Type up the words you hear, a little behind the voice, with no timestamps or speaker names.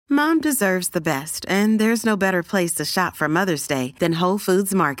Mom deserves the best, and there's no better place to shop for Mother's Day than Whole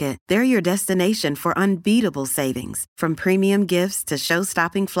Foods Market. They're your destination for unbeatable savings, from premium gifts to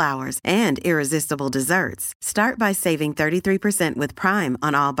show-stopping flowers and irresistible desserts. Start by saving 33% with Prime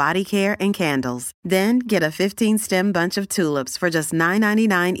on all body care and candles. Then get a 15-stem bunch of tulips for just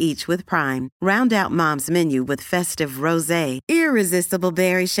 $9.99 each with Prime. Round out Mom's menu with festive rosé, irresistible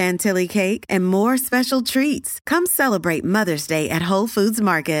berry chantilly cake, and more special treats. Come celebrate Mother's Day at Whole Foods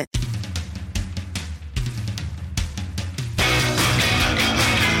Market.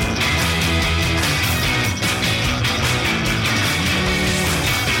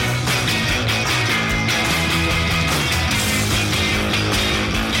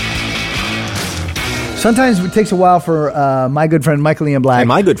 Sometimes it takes a while for my good friend Michael Ian Black and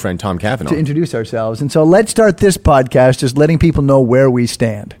my good friend Tom Cavanaugh to introduce ourselves. And so let's start this podcast just letting people know where we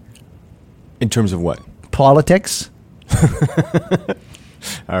stand. In terms of what? Politics.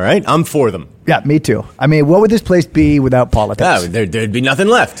 All right. I'm for them. Yeah, me too. I mean, what would this place be without politics? There'd be nothing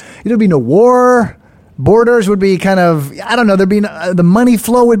left. There'd be no war. Borders would be kind of, I don't know, there'd be the money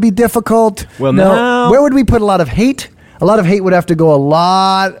flow would be difficult. Well, now, where would we put a lot of hate? A lot of hate would have to go in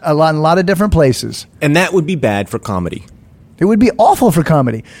a lot of different places. And that would be bad for comedy. It would be awful for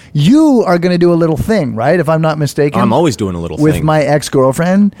comedy. You are going to do a little thing, right? If I'm not mistaken. I'm always doing a little with thing. With my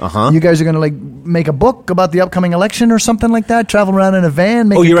ex-girlfriend. Uh-huh. You guys are going to make a book about the upcoming election or something like that? Travel around in a van,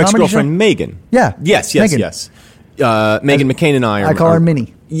 make a your comedy ex-girlfriend, show? Megan. Yeah. Yes. Megan. Megan McCain and I call her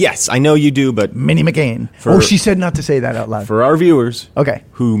Minnie. Yes, I know you do, but... Minnie McCain. She said not to say that out loud. For our viewers okay,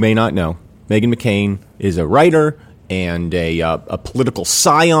 who may not know, Megan McCain is a writer and a political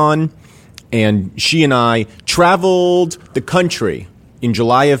scion, and she and I traveled the country in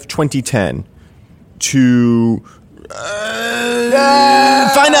July of 2010 to find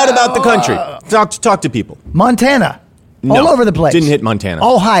out about the country, talk to people. Montana. No, all over the place. Didn't hit Montana.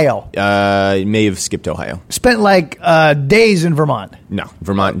 Ohio. May have skipped Ohio. Spent days in Vermont. No,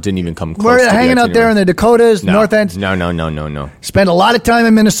 Vermont didn't even come close. We're hanging out there in the Dakotas, North Ends. No. Spent a lot of time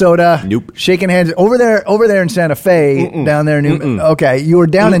in Minnesota. Nope. Shaking hands over there in Santa Fe, down there. Okay, you were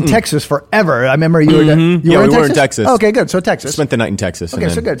down in Texas forever. I remember you were. We were in Texas. Okay, good. So Texas. Spent the night in Texas. Okay,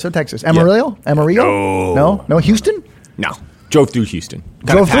 so good. So Texas. Amarillo. No. Houston. No. Drove through Houston.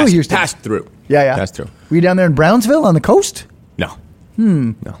 Houston. Passed through. Yeah. Passed through. Were you down there in Brownsville on the coast? No.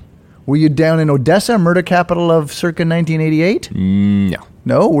 No. Were you down in Odessa, murder capital of circa 1988? No.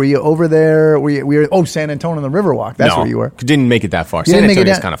 No? Were you over there? Were you San Antonio on the Riverwalk. That's where you were. Didn't make it that far. You San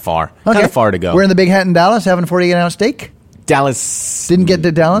Antonio's kind of far. Okay. Kind of far to go. We're in the Big Hat in Dallas having 48-ounce steak. Dallas. Didn't get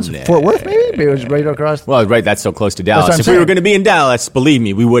to Dallas? Nah. Fort Worth, maybe? It was right across. Well, right, that's so close to Dallas. If we were going to be in Dallas, believe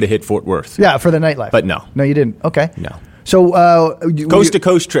me, we would have hit Fort Worth. Yeah, for the nightlife. But no. No, you didn't. Okay. No. So,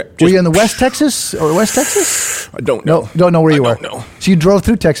 coast-to-coast trip. Were you in the West Texas or West Texas? I don't know. No, don't know where you were. I don't know. So you drove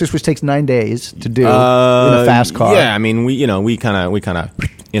through Texas, which takes 9 days to do in a fast car. Yeah, I mean, we kind of,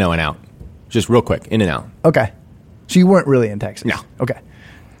 in and out. Just real quick, in and out. Okay. So you weren't really in Texas? No. Okay.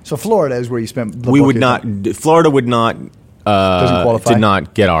 So Florida is where you spent the We would not, Florida would not, doesn't qualify. did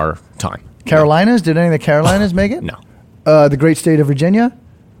not get our time. Carolinas? Did any of the Carolinas make it? No. The great state of Virginia?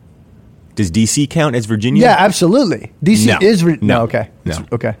 Does D.C. count as Virginia? Yeah, absolutely. D.C. is... No. Okay. No.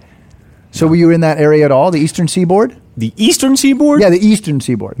 Okay. So were you in that area at all, the Eastern Seaboard? The Eastern Seaboard? Yeah, the Eastern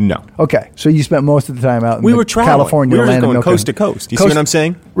Seaboard. No. Okay. So you spent most of the time out in we were traveling. California. We were just land going coast to coast. You see what I'm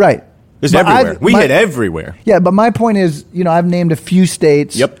saying? Right. It's everywhere. We hit everywhere. Yeah, but my point is, I've named a few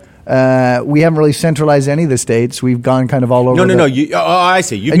states. Yep. We haven't really centralized any of the states. We've gone kind of all over. No. I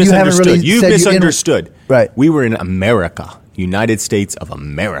see. You've and misunderstood. You haven't really You've said misunderstood. Right. We were in America. United States of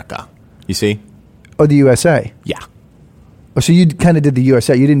America. You see? Oh, the USA. Yeah. Oh, so you kind of did the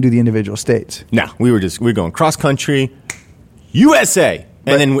USA. You didn't do the individual states. No, we were going cross country, USA,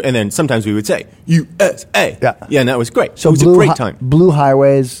 and then sometimes we would say USA. Yeah, and that was great. So it was a great time. Blue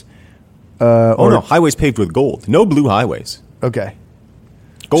highways. No, highways paved with gold. No blue highways. Okay.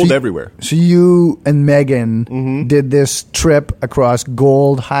 Gold everywhere. So you and Megan did this trip across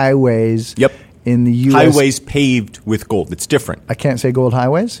gold highways. Yep. In the U.S. Highways paved with gold. It's different. I can't say gold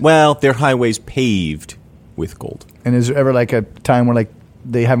highways? Well, they're highways paved with gold. And is there ever a time where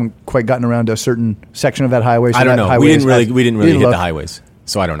they haven't quite gotten around to a certain section of that highway? So I don't know. We didn't really hit look. the highways,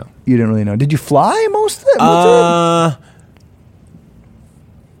 so I don't know. You didn't really know. Did you fly most of it?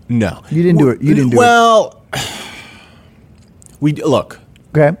 No. You didn't do it. You didn't do it. Well, look.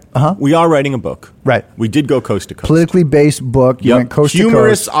 Okay. We are writing a book. Right. We did go coast to coast. Politically based book. You went coast to coast.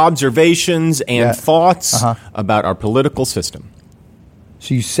 Humorous observations and thoughts about our political system.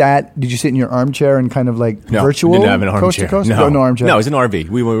 So you did you sit in your armchair and kind of no, virtual didn't have an armchair. coast to coast? No armchair. No, it was an RV.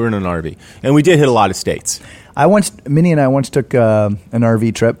 We were in an RV. And we did hit a lot of states. Minnie and I once took an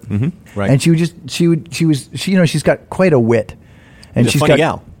RV trip, right? And she's got quite a wit, and She's a she's funny got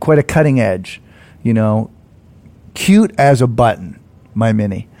gal. quite a cutting edge, cute as a button, my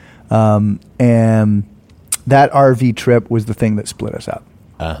Minnie, and that RV trip was the thing that split us up.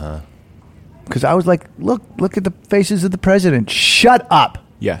 Because I was like, look at the faces of the president. Shut up.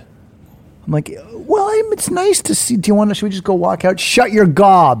 Yeah. I'm like, well, it's nice to see. Should we just go walk out? Shut your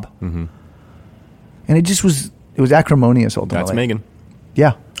gob. And it was acrimonious ultimately. That's Megan.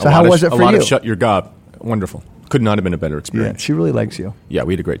 Yeah. So how was it for you? A lot of shut your gob. Wonderful. Could not have been a better Yeah, experience. she really likes you. Yeah,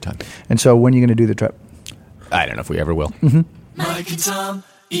 we had a great time. And so when are you going to do the trip? I don't know if we ever will. Mike and Tom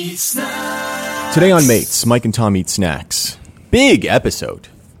eat snacks. Today on Mates, Mike and Tom eat snacks. Big episode.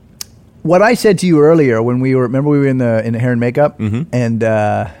 What I said to you earlier when we were in the hair and makeup,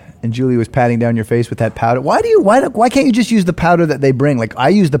 and Julie was patting down your face with that powder. Why can't you just use the powder that they bring? Like I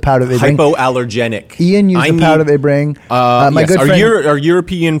use the powder they bring. Hypoallergenic. Ian used the powder they bring. My good friend, our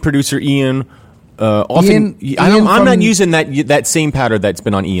European producer Ian. Often, I'm not using that same powder that's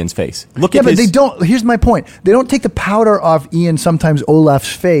been on Ian's face. Look at but they don't. Here's my point. They don't take the powder off Ian, sometimes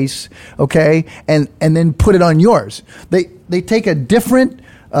Olaf's face, okay, and then put it on yours. They take a different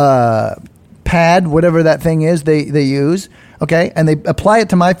pad, whatever that thing is they use, okay, and they apply it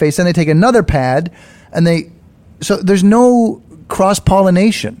to my face, and they take another pad, so there's no cross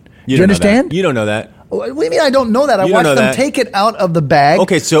pollination. Do you understand? You don't know that. What do you mean I don't know that? I watched them take it out of the bag.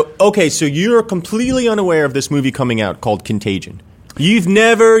 Okay, so you're completely unaware of this movie coming out called Contagion. You've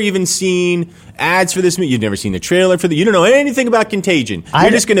never even seen ads for this movie. You've never seen the trailer for you don't know anything about Contagion.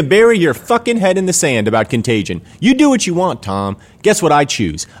 You're just going to bury your fucking head in the sand about Contagion. You do what you want, Tom. Guess what I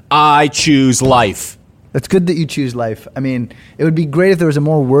choose? I choose life. That's good that you choose life. I mean, it would be great if there was a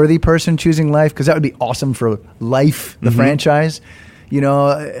more worthy person choosing life, because that would be awesome for Life, the franchise.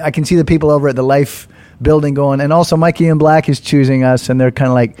 I can see the people over at the Life building going, and also Mikey and Black is choosing us, and they're kind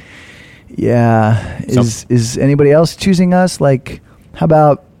of like, yeah, is anybody else choosing us? Like, how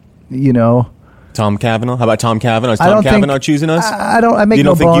about, Tom Cavanaugh? How about Tom Cavanaugh? Is Tom Cavanaugh choosing us? I make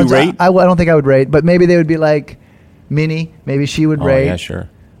no bones. You don't think you rate? I don't think I would rate, but maybe they would be like Minnie. Maybe she would rate. Yeah, sure.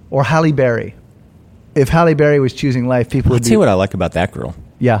 Or Halle Berry. If Halle Berry was choosing life, people would Let's see what I like about that girl.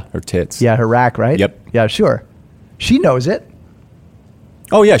 Yeah. Her tits. Yeah, her rack, right? Yep. Yeah, sure. She knows it.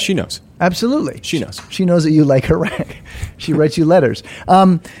 Oh, yeah, she knows. Absolutely. She knows. She knows that you like her rack. She writes you letters.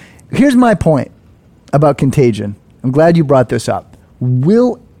 Here's my point about Contagion. I'm glad you brought this up.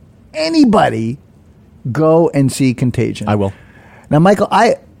 Will anybody go and see Contagion? I will. Now, Michael,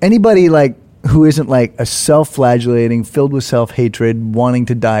 anybody like who isn't like a self-flagellating, filled with self-hatred, wanting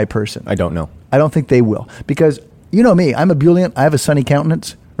to die person? I don't know. I don't think they will, because you know me. I'm a Boolean. I have a sunny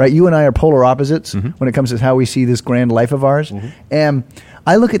countenance, right? You and I are polar opposites when it comes to how we see this grand life of ours. And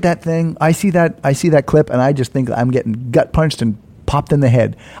I look at that thing. I see that clip, and I just think I'm getting gut punched and popped in the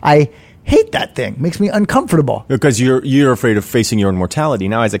head. I hate that thing. Makes me uncomfortable. Because you're afraid of facing your own mortality.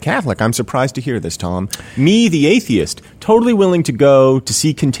 Now, as a Catholic, I'm surprised to hear this, Tom. Me, the atheist, totally willing to go to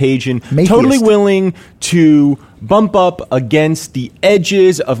see Contagion. Matheist. Totally willing to bump up against the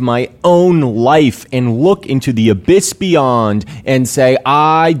edges of my own life and look into the abyss beyond and say,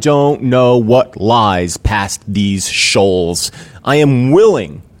 I don't know what lies past these shoals. I am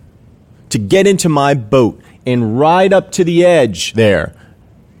willing to get into my boat and ride up to the edge there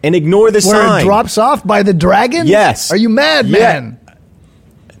and ignore the sign. Where it drops off by the dragon? Yes. Are you mad, man?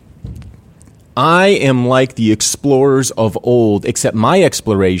 I am like the explorers of old, except my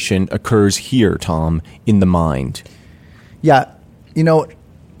exploration occurs here, Tom, in the mind. Yeah.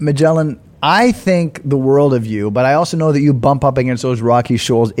 Magellan, I think the world of you, but I also know that you bump up against those rocky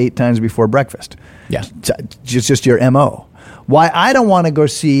shoals 8 times before breakfast. Yeah. It's just your MO. Why I don't want to go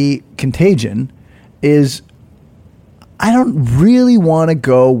see Contagion is I don't really want to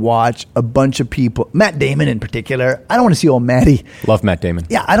go watch a bunch of people, Matt Damon in particular. I don't want to see old Matty. Love Matt Damon.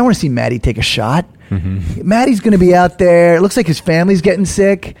 Yeah, I don't want to see Matty take a shot. Matty's going to be out there. It looks like his family's getting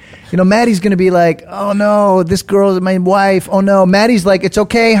sick. Matty's going to be like, oh no, this girl's my wife. Oh no. Matty's like, it's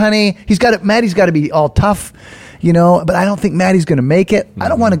okay, honey. Matty's got to be all tough, but I don't think Matty's going to make it. I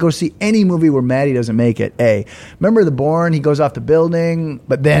don't want to go see any movie where Matty doesn't make it. Remember The Bourne? He goes off the building,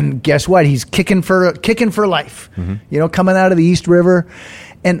 but then guess what? He's kicking for life, coming out of the East River.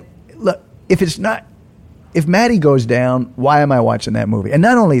 And look, if Matty goes down, why am I watching that movie? And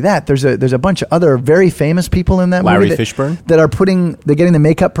not only that, there's a bunch of other very famous people in that Larry movie. Fishburne? They're getting the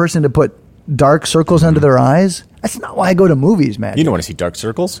makeup person to put dark circles under their eyes. That's not why I go to movies, man. You don't want to see dark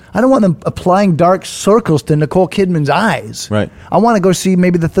circles? I don't want them applying dark circles to Nicole Kidman's eyes. Right. I want to go see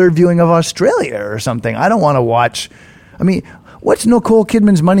maybe the third viewing of Australia or something. I don't want to watch. What's Nicole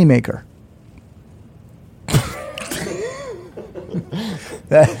Kidman's moneymaker?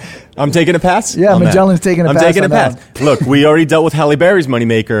 I'm taking a pass? Yeah, on that. Magellan's taking a I'm pass taking a on pass. that Look, we already dealt with Halle Berry's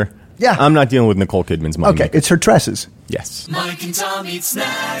moneymaker. Yeah. I'm not dealing with Nicole Kidman's moneymaker. Okay, it's her tresses. Yes. Mike and Tom eat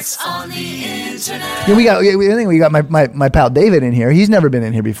snacks on the internet. Yeah, I think we got my pal David in here. He's never been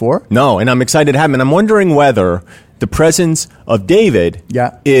in here before. No, and I'm excited to have him. And I'm wondering whether the presence of David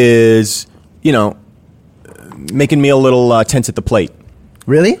is, making me a little tense at the plate.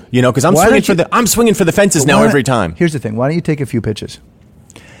 Really? Because I'm swinging for the fences now every time. Here's the thing. Why don't you take a few pitches?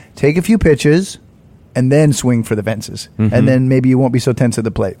 Take a few pitches and then swing for the fences. Mm-hmm. And then maybe you won't be so tense at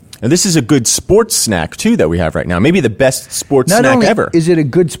the plate. And this is a good sports snack, too, that we have right now. Maybe the best sports Not snack only ever. is it a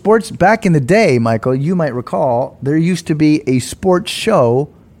good sports... Back in the day, Michael, you might recall, there used to be a sports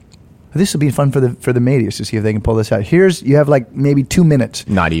show. This will be fun for the Madius to see if they can pull this out. You have like maybe 2 minutes.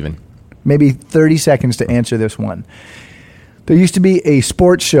 Not even. Maybe 30 seconds to answer this one. There used to be a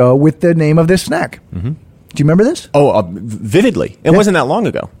sports show with the name of this snack. Mm-hmm. Do you remember this? Oh, vividly. It wasn't that long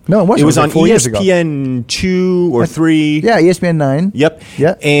ago. No, it wasn't. It was like on 4 years ago. ESPN 2 or 3. Yeah, ESPN 9. Yep.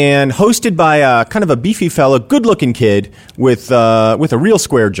 Yeah. And hosted by kind of a beefy fella, good-looking kid with a real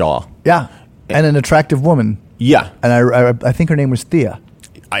square jaw. Yeah. And an attractive woman. Yeah. And I think her name was Thea.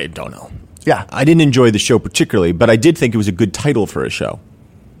 I don't know. Yeah. I didn't enjoy the show particularly, but I did think it was a good title for a show.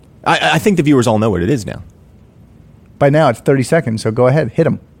 I think the viewers all know what it is now. By now, it's 30 seconds, so go ahead. Hit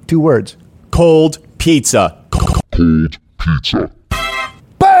them. 2 words. Cold pizza. Cold pizza.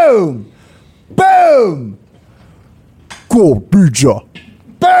 Boom! Boom! Cold pizza.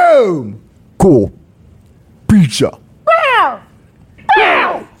 Boom! Cold pizza.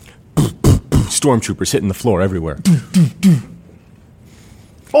 Stormtroopers hitting the floor everywhere.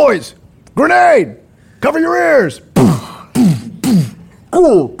 Boys, grenade! Cover your ears!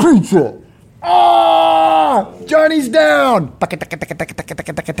 Cold pizza! Ah! Johnny's down!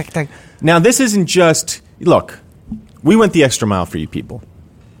 Now, this isn't just... Look, we went the extra mile for you people.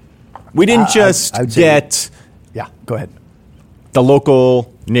 We didn't just I would say- get Yeah, go ahead. the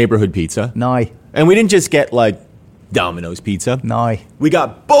local neighborhood pizza. No. And we didn't just get, Domino's pizza. No. We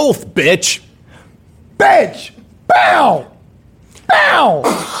got both, bitch! Bitch! Bow! Bow!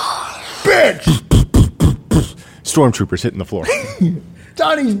 Bitch! Stormtroopers hitting the floor.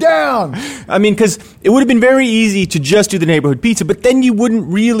 Johnny's down! I mean, because it would have been very easy to just do the neighborhood pizza, but then you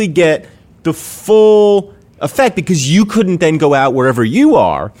wouldn't really get the full effect because you couldn't then go out wherever you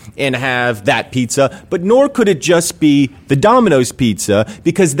are and have that pizza, but nor could it just be the Domino's pizza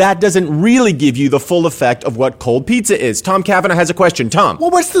because that doesn't really give you the full effect of what cold pizza is. Tom Cavanaugh has a question. Tom. Well,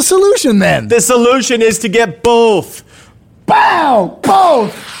 what's the solution then? The solution is to get both. Bow!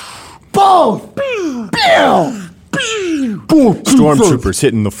 Both! Both! Bow! Stormtroopers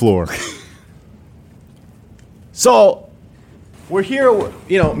hitting the floor. So, we're here,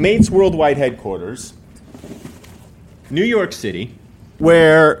 Mates Worldwide headquarters, New York City,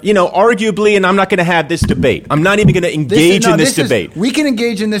 where, arguably, and I'm not going to have this debate. I'm not even going to engage in this debate. We can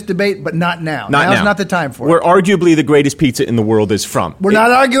engage in this debate, but not now. Now's not the time for where it. arguably the greatest pizza in the world is from. We're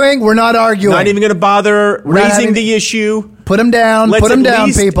not arguing. We're not arguing. Not even going to bother We're not raising having- the issue. Put them down. Let's Put them at down,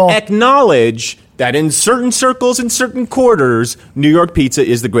 least people. acknowledge that in certain circles and certain quarters, New York pizza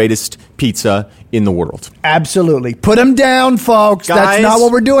is the greatest pizza in the world. Absolutely. Put them down, folks. Guys, That's not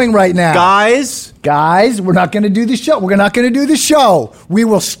what we're doing right now. Guys, we're not going to do the show. We're not going to do the show. We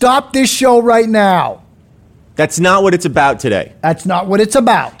will stop this show right now. That's not what it's about today. That's not what it's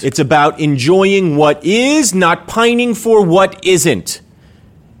about. It's about enjoying what is, not pining for what isn't.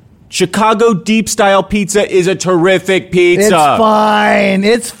 Chicago deep style pizza is a terrific pizza. It's fine.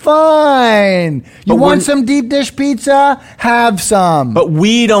 It's fine. You But want some deep dish pizza? Have some. But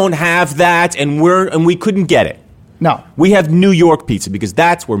we don't have that, and we couldn't get it. No. We have New York pizza because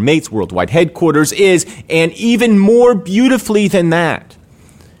that's where Mates Worldwide headquarters is, and even more beautifully than that,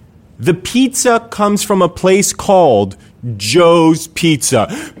 the pizza comes from a place called Joe's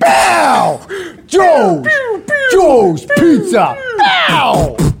Pizza. Bow! Joe's Pizza.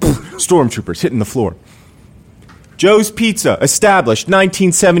 Bow! Stormtroopers hitting the floor. Joe's Pizza, established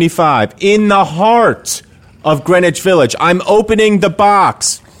 1975 in the heart of Greenwich Village. I'm opening the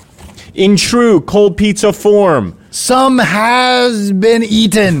box. In true cold pizza form. Some has been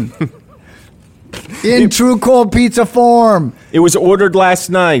eaten. In true cold pizza form. It was ordered last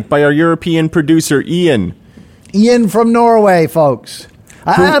night by our European producer, Ian. Ian from Norway, folks.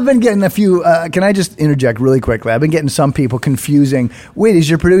 I've been getting a few, can I just interject really quickly? I've been getting some people confusing. Wait, is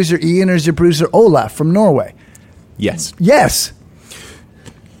your producer Ian or is your producer Olaf from Norway? Yes. Yes.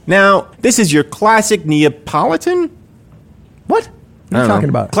 Now, this is your classic Neapolitan? What? What are you talking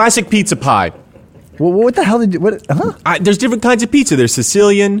about? Classic pizza pie. Well, what the hell did you, what, huh? There's different kinds of pizza. There's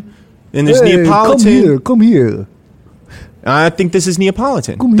Sicilian, and there's Hey, Neapolitan. Come here. I think this is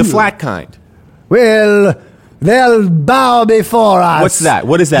Neapolitan, the flat kind. Well, they'll bow before us. What's that?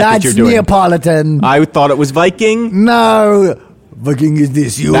 What is that That's you're doing? Neapolitan. I thought it was Viking. No. Viking is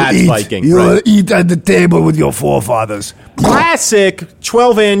this. You That's eat. Viking, You right. eat at the table with your forefathers. Classic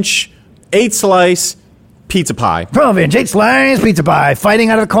 12-inch, 8-slice pizza pie. 12-inch, 8-slice pizza pie. Fighting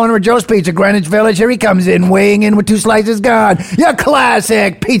out of the corner of Joe's Pizza, Greenwich Village. Here he comes in, weighing in with 2 slices gone. Your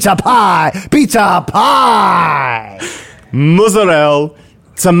classic pizza pie. Pizza pie. Mozzarella,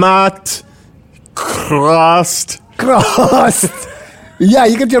 tomato, crust. Crust. Yeah,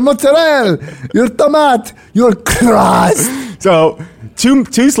 you get your mozzarella, your tomato, your crust. So, two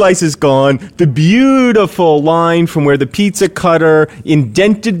slices gone. The beautiful line from where the pizza cutter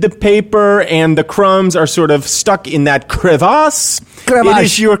indented the paper and the crumbs are sort of stuck in that crevasse. Crevasse. It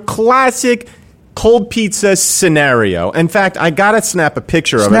is your classic cold pizza scenario. In fact, I gotta snap a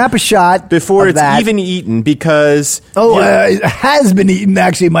picture of it. Snap a shot before of it's that. even eaten because... It has been eaten,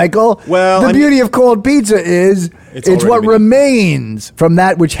 actually, Michael. Well, the beauty of cold pizza is it's already what been remains from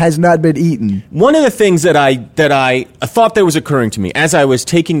that which has not been eaten. One of the things that I thought that was occurring to me as I was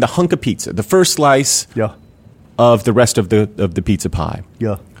taking the hunk of pizza, the first slice Yeah. of the rest of the pizza pie,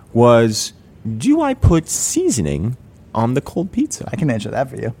 Yeah. was, do I put seasoning on the cold pizza? I can answer that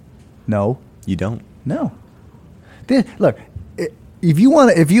for you. No. You don't. No. Look, if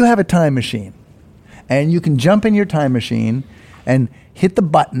you have a time machine and you can jump in your time machine and hit the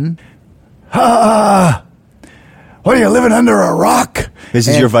button, what are you, living under a rock? This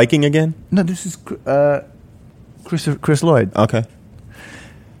is your Viking again? No, this is Chris Lloyd. Okay.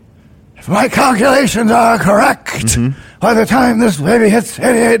 If my calculations are correct, by the time this baby hits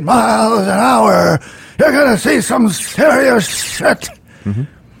 88 miles an hour, you're going to see some serious shit.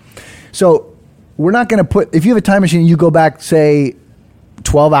 So we're not going to put, if you have a time machine, you go back, say,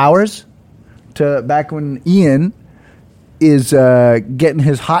 12 hours to back when Ian is getting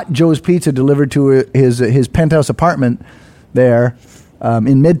his hot Joe's Pizza delivered to his penthouse apartment there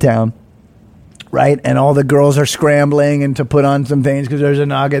in Midtown. Right, and all the girls are scrambling and to put on some things because there's a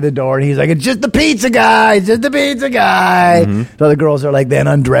knock at the door, and he's like, "It's just the pizza guy, it's just the pizza guy." So the girls are like then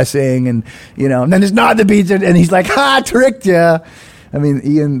undressing, and and then it's not the pizza, and he's like, "Ha, tricked you." I mean,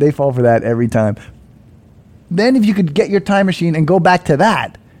 Ian, they fall for that every time. Then if you could get your time machine and go back to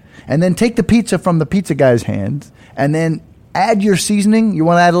that, and then take the pizza from the pizza guy's hands, and then add your seasoning. You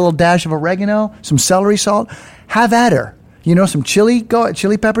want to add a little dash of oregano, some celery salt. Have at her. Some chili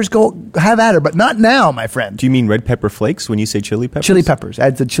peppers, go have at her, but not now, my friend. Do you mean red pepper flakes when you say chili peppers? Chili peppers.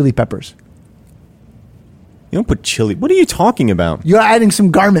 Add the chili peppers. You don't put chili. What are you talking about? You're adding some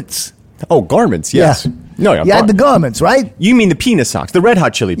garments. Oh, garments, yes. Yeah. No, yeah. You add the garments, right? You mean the penis sauce, the red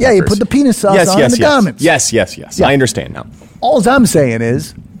hot chili peppers. Yeah, you put the penis sauce on the garments. Yes. Yeah. I understand now. All I'm saying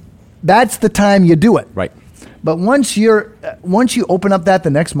is that's the time you do it. Right. But once you open up that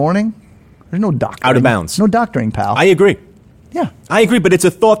the next morning, there's no doctoring. Out of bounds. No doctoring, pal. I agree. Yeah. I agree, but it's a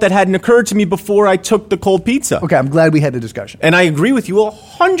thought that hadn't occurred to me before I took the cold pizza. Okay, I'm glad we had the discussion. And I agree with you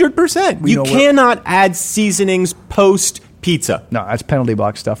 100%. You cannot add seasonings post-pizza. No, that's penalty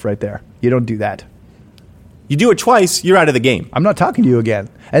box stuff right there. You don't do that. You do it twice, you're out of the game. I'm not talking to you again.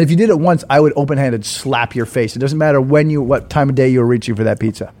 And if you did it once, I would open-handed slap your face. It doesn't matter what time of day you were reaching for that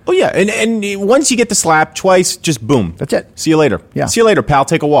pizza. Oh, yeah. And once you get the slap twice, just boom. That's it. See you later. Yeah. See you later, pal.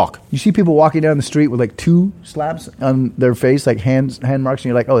 Take a walk. You see people walking down the street with like 2 slaps on their face, like hand marks, and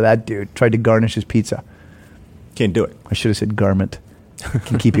you're like, oh, that dude tried to garnish his pizza. Can't do it. I should have said garment,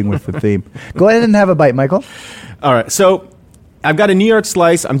 in keeping with the theme. Go ahead and have a bite, Michael. All right. So I've got a New York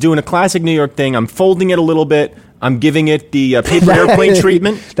slice. I'm doing a classic New York thing. I'm folding it a little bit. I'm giving it the paper airplane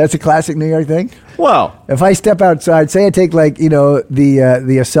treatment. That's a classic New York thing. Well, if I step outside, say I take the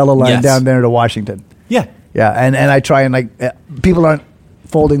Acela line Yes. down there to Washington. yeah. Yeah, and I try and people aren't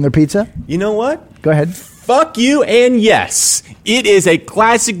folding their pizza. You know what? Go ahead. Fuck you and yes. It is a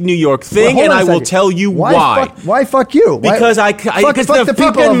classic New York thing, Well, hold and on I a will second. tell you why. Why fuck you? Because fuck it's the the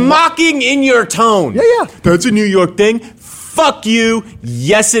people fucking of- mocking in your tone. Yeah. That's a New York thing. Fuck you.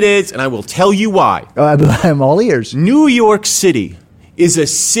 Yes, it is, and I will tell you why. I'm all ears. New York City is a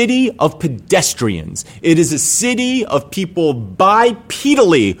city of pedestrians. It is a city of people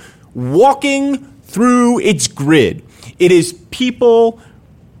bipedally walking through its grid. It is people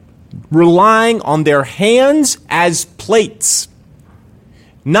relying on their hands as plates.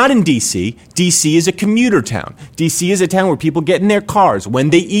 Not in D.C. D.C. is a commuter town. D.C. is a town where people get in their cars. When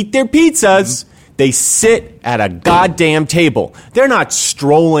they eat their pizzas, they sit at a goddamn table. They're not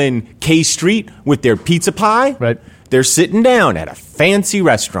strolling K Street with their pizza pie. Right. They're sitting down at a fancy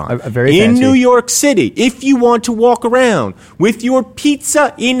restaurant. A very in fancy. New York City. If you want to walk around with your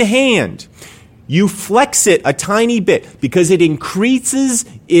pizza in hand, you flex it a tiny bit because it increases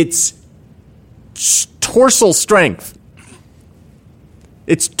its torsal strength.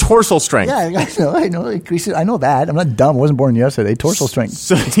 It's torsal strength. Yeah, I know. Increases. I know that. I'm not dumb. I wasn't born yesterday. Torsal strength.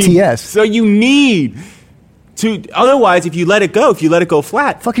 So It's TS. So you need to. Otherwise, if you let it go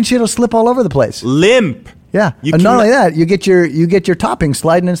flat, Fucking shit will slip all over the place. limp. Yeah. You And not cannot- only that, you get your topping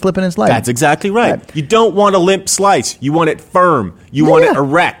sliding and slipping and sliding. That's exactly right. Right. You don't want a limp slice. You want it firm. You want it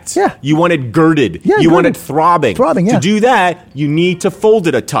erect. Yeah. You want it girded. Yeah, you want it girded. throbbing. Throbbing, yeah. To do that, you need to fold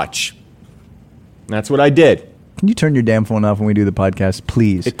it a touch. That's what I did. Can you turn your damn phone off when we do the podcast,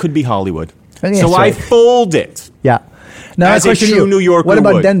 please? It could be Hollywood. Yeah, So sorry. I fold it. Yeah. Now, As I a question true you. New Yorker What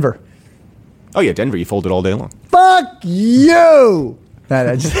about would. Denver? Oh, yeah, Denver, you fold it all day long. Fuck you!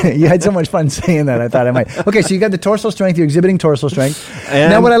 You had so much fun saying that. I thought I might. Okay, so you got the torsal strength. You're exhibiting torsal strength.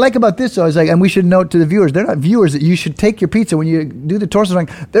 And- now, what I like about this, though, is like, and we should note to the viewers, they're not viewers, that you should take your pizza when you do the torsal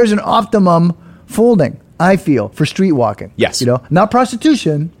strength. There's an optimum folding, I feel, for street walking. Yes. You know, not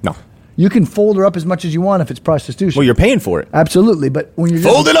prostitution. No. You can fold her up as much as you want if it's prostitution. Well, you're paying for it. Absolutely, but when you're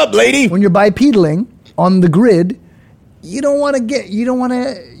Fold it up, lady. when you're bipedling on the grid, you don't want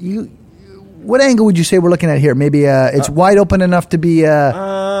to. What angle would you say we're looking at here? Maybe it's wide open enough to be.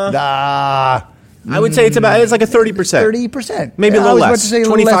 I would say it's like a 30%. 30%. Maybe a I little was about less. to say a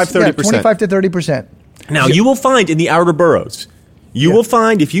little 25, less. 30%. Yeah, 25 to 30%. Now, you will find in the outer boroughs, you will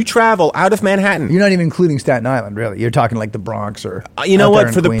find if you travel out of Manhattan, You're not even including Staten Island, really. You're talking like the Bronx or. you know out there what?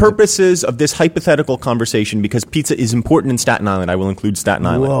 in For the Queens. purposes of this hypothetical conversation, because pizza is important in Staten Island, I will include Staten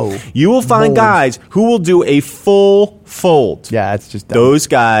Island. Whoa. You will find Bold. guys who will do a full fold. Yeah, it's just dumb. Those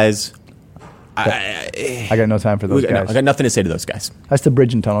guys. I got no time for those No, guys. I got nothing to say to those guys. That's the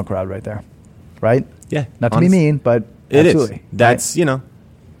bridge and tunnel crowd right there, right? Yeah, Not to honest. be mean, but It is. absolutely. That's Right?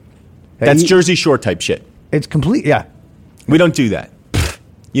 Hey, that's Jersey Shore type shit. It's complete. Yeah, We don't do that.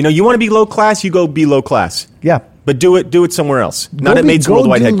 You want to be low class, you go be low class. yeah. But do it somewhere else. Not Go at be- Mates go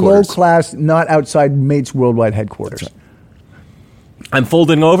Worldwide do headquarters. Low class, not outside Mates Worldwide headquarters. I'm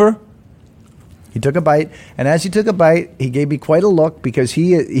folding over. He took a bite, and as he took a bite, he gave me quite a look because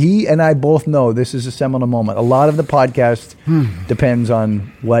he and I both know this is a seminal moment. A lot of the podcast depends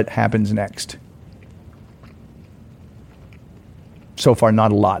on what happens next. So far,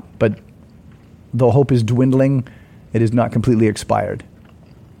 not a lot, but the hope is dwindling. It is not completely expired.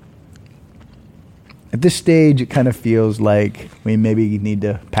 At this stage, it kind of feels like we maybe need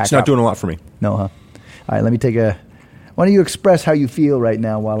to pack It's not up. doing a lot for me. No, huh? All right, let me take a... Why don't you express how you feel right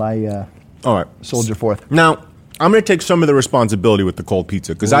now while I All right. soldier forth? Now, I'm going to take some of the responsibility with the cold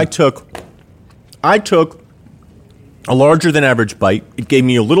pizza because I took a larger than average bite. It gave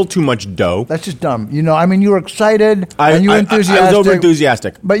me a little too much dough. That's just dumb. You know, I mean, you were excited and you were enthusiastic. I was over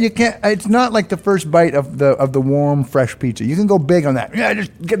enthusiastic. But you can't. It's not like the first bite of the warm, fresh pizza. You can go big on that. Yeah,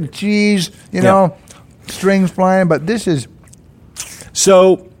 just get the cheese. You know, strings flying. But this is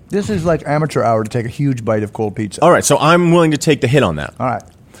So, like amateur hour to take a huge bite of cold pizza. all right. So I'm willing to take the hit on that. All right.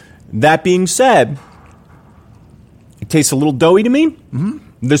 That being said, it tastes a little doughy to me. Mm-hmm.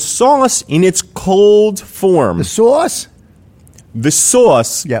 The sauce in its cold form. The sauce. The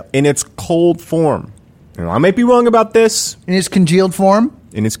sauce Yep. in its cold form. I might be wrong about this. In its congealed form.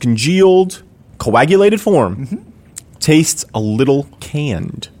 In its congealed, coagulated form, tastes a little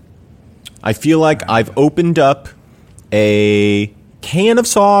canned. I feel like I've opened up a can of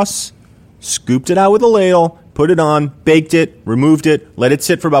sauce, scooped it out with a ladle, put it on, baked it, removed it, let it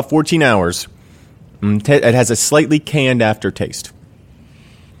sit for about 14 hours. It has a slightly canned aftertaste.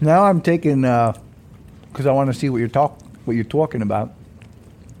 Now I'm taking because I want to see what you're talking about.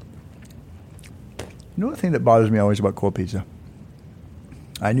 You know the thing that bothers me always about cold pizza?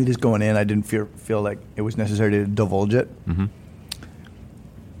 I knew this going in. I didn't feel like it was necessary to divulge it. Mm-hmm.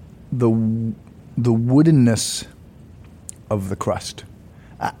 The woodenness of the crust.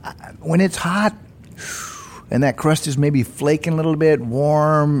 When it's hot and that crust is maybe flaking a little bit,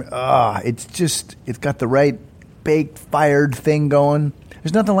 warm, it's got the right baked, fired thing going.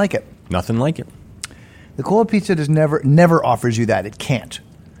 There's nothing like it. Nothing like it. The cold pizza never offers you that. It can't.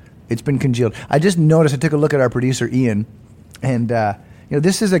 It's been congealed. I just noticed. I took a look at our producer Ian, and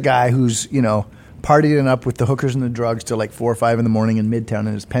this is a guy who's partying up with the hookers and the drugs till like 4 or 5 in the morning in Midtown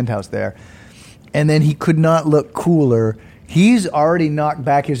in his penthouse there, and then he could not look cooler. He's already knocked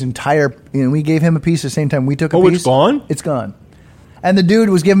back his entire. We gave him a piece at the same time we took a piece. Oh, it's gone? It's gone. And the dude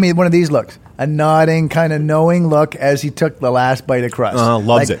was giving me one of these looks, a nodding, kind of knowing look as he took the last bite of crust.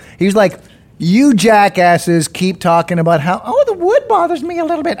 Loves it. He was like, you jackasses keep talking about how, the wood bothers me a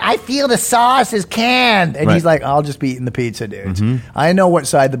little bit. I feel the sauce is canned. And Right. he's like, I'll just be eating the pizza, dudes. Mm-hmm. I know what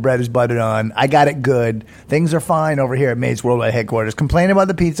side the bread is buttered on. I got it good. Things are fine over here at Mates Worldwide headquarters. Complain about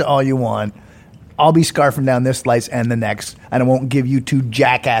the pizza all you want. I'll be scarfing down this slice and the next, and I won't give you two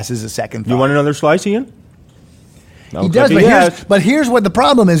jackasses a second thought. You want another slice, Ian? He does, but here's what the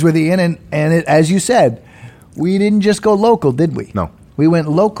problem is with Ian, and it, as you said, we didn't just go local, did we? No. We went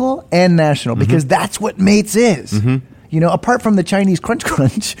local and national because that's what Mates is. You know, apart from the Chinese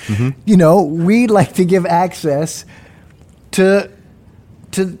Crunch, you know, we like to give access to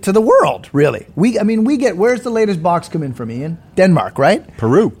the world, really. We get, where's the latest box come in from, Ian? Denmark, right?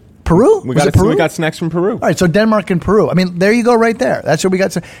 Peru. Peru? We got snacks from Peru. All right, so Denmark and Peru. I mean, there you go right there. That's what we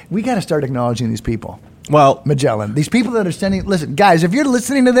got. We got to start acknowledging these people. Well, Magellan. These people that are sending... Listen, guys, if you're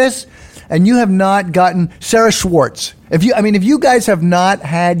listening to this and you have not gotten... Sarah Schwartz. If you guys have not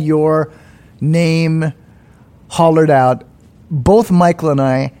had your name hollered out, both Michael and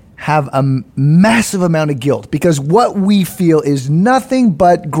I have a massive amount of guilt because what we feel is nothing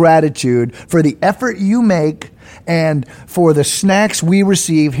but gratitude for the effort you make and for the snacks we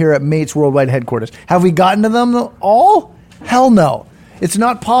receive here at Mates Worldwide Headquarters. Have we gotten to them all? Hell no. It's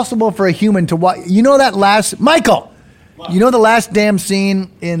not possible for a human to watch. You know that last... Michael! What? You know the last damn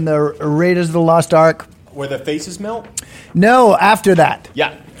scene in the Raiders of the Lost Ark? Where the faces melt? No, after that.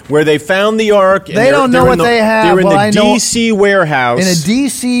 Yeah. Where they found the Ark. And they don't know what they have. They're in the D.C. warehouse. In a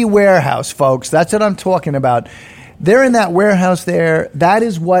D.C. warehouse, folks. That's what I'm talking about. They're in that warehouse there. That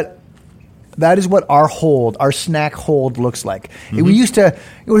is what our snack hold looks like. We used to,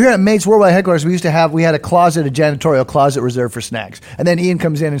 we're here at Mates Worldwide Headquarters, we had a closet, a janitorial closet reserved for snacks. And then Ian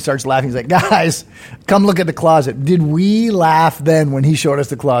comes in and starts laughing. He's like, guys, come look at the closet. Did we laugh then when he showed us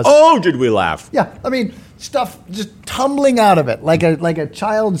the closet? Oh, did we laugh? Yeah. I mean, stuff just tumbling out of it like a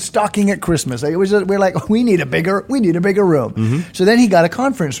child stocking at Christmas. It was we're like, we need a bigger room. So then he got a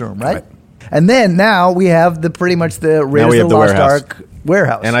conference room, right? And then now we have pretty much the Raiders of the Lost Ark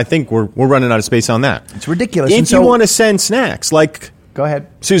warehouse. And I think we're running out of space on that. It's ridiculous. If you want to send snacks, like go ahead,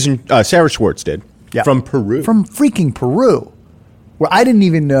 Sarah Schwartz did from Peru, from freaking Peru, where I didn't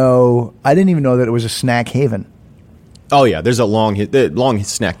even know that it was a snack haven. Oh yeah, there's a long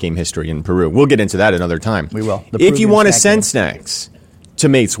snack game history in Peru. We'll get into that another time. We will. If you want to send snacks to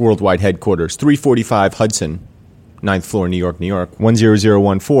Mates Worldwide Headquarters, 345 Hudson, 9th floor, New York,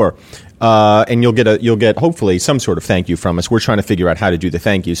 10014. And you'll get hopefully some sort of thank you from us. We're trying to figure out how to do the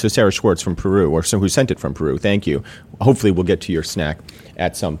thank you. So Sarah Schwartz from Peru, or who sent it from Peru, thank you. Hopefully we'll get to your snack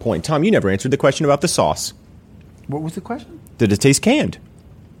at some point. Tom, you never answered the question about the sauce. What was the question? Did it taste canned?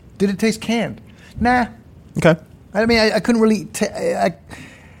 Did it taste canned? Nah. Okay. I mean, I couldn't really...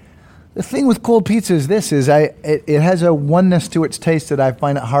 the thing with cold pizza is it has a oneness to its taste that I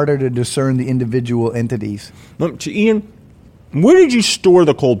find it harder to discern the individual entities. To Ian, where did you store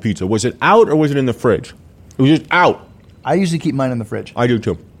the cold pizza? Was it out or was it in the fridge? It was just out. I usually keep mine in the fridge. I do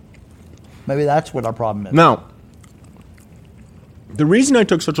too. Maybe that's what our problem is. Now, the reason I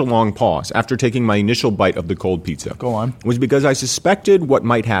took such a long pause after taking my initial bite of the cold pizza was because I suspected what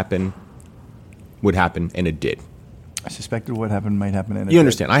might happen would happen, and it did. I suspected what happened might happen, and it You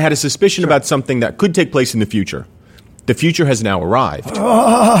understand. I had a suspicion about something that could take place in the future. The future has now arrived.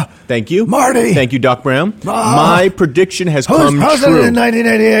 Thank you. Marty. Thank you, Doc Brown. My prediction has come true. Who's president in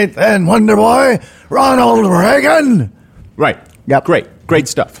 1988 then, Wonder Boy? Ronald Reagan. Right. Yep. Great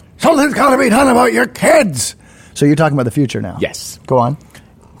stuff. Something's got to be done about your kids. So you're talking about the future now? Yes. Go on.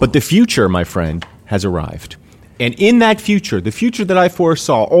 But the future, my friend, has arrived. And in that future, the future that I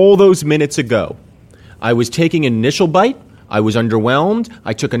foresaw all those minutes ago, I was taking an initial bite. I was underwhelmed.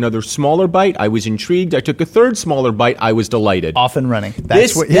 I took another smaller bite. I was intrigued. I took a third smaller bite. I was delighted. Off and running.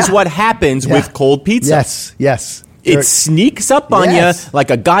 This is what happens with cold pizza. Yes. It sneaks up on you like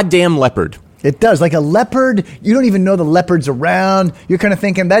a goddamn leopard. It does. Like a leopard. You don't even know the leopard's around. You're kind of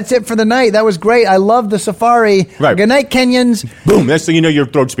thinking, that's it for the night. That was great. I love the safari. Right. Good night, Kenyans. Boom. Next thing you know, your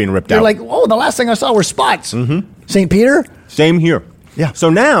throat's being ripped out. You're like, oh, the last thing I saw were spots. St. Peter? Same here. Yeah. So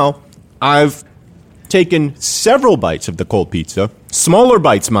now I've taken several bites of the cold pizza, smaller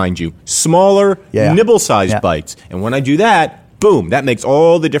bites, mind you, smaller, nibble-sized bites. And when I do that, boom, that makes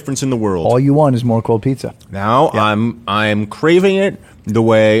all the difference in the world. All you want is more cold pizza. Now I'm craving it the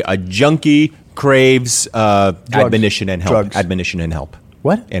way a junkie craves admonition and help. Drugs. Admonition and help.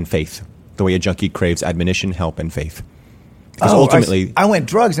 What? And faith. The way a junkie craves admonition, help, and faith. Because ultimately, I went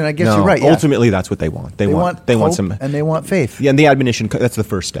drugs, and I guess you're right. Yeah. Ultimately, that's what they want. They want some, and they want faith. Yeah, and the admonition. That's the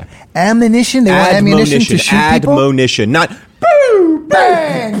first step. Ammunition. They want ammunition to shoot people. Admonition, not boom,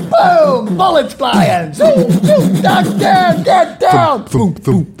 bang, boom, bullets flying. Zoom, zoom, knock down, get down. Boom,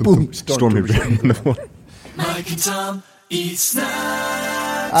 boom, boom. Stormtrooper. Mike and Tom eat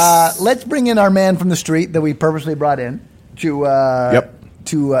snacks. Let's bring in our man from the street that we purposely brought in to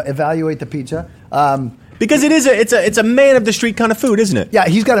evaluate the pizza. Because it's a man of the street kind of food, isn't it? Yeah,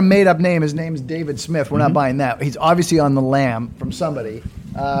 he's got a made-up name. His name's David Smith. We're not buying that. He's obviously on the lam from somebody.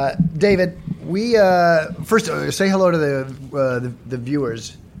 David, we first say hello to the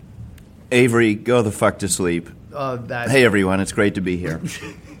viewers. Avery, go the fuck to sleep. Hey, everyone. It's great to be here.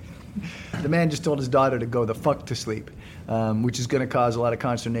 The man just told his daughter to go the fuck to sleep, which is going to cause a lot of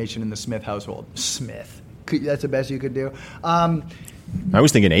consternation in the Smith household. Smith. That's the best you could do. I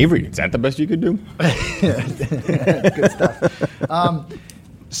was thinking Avery. Is that the best you could do? Good stuff.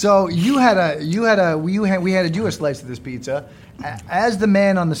 So we had to do a slice of this pizza. As the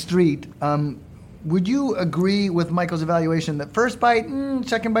man on the street, would you agree with Michael's evaluation that first bite,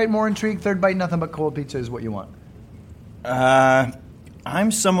 second bite more intrigued, third bite nothing but cold pizza is what you want?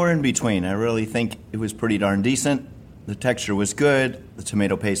 I'm somewhere in between. I really think it was pretty darn decent. The texture was good. The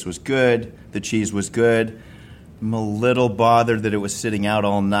tomato paste was good. The cheese was good. I'm a little bothered that it was sitting out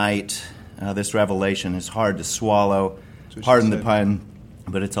all night. This revelation is hard to swallow. Pardon the pun,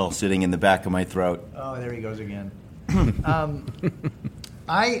 but it's all sitting in the back of my throat. Oh, there he goes again.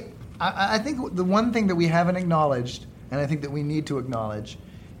 I think the one thing that we haven't acknowledged, and I think that we need to acknowledge,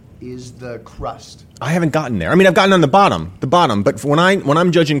 is the crust. I haven't gotten there. I mean, I've gotten on the bottom. But when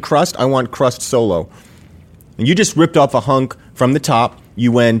I'm judging crust, I want crust solo. And you just ripped off a hunk from the top.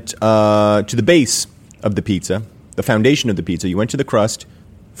 You went to the base of the pizza, the foundation of the pizza. You went to the crust.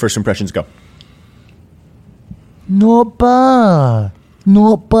 First impressions, go. Not bad.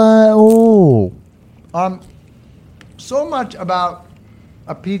 Not bad at all. So much about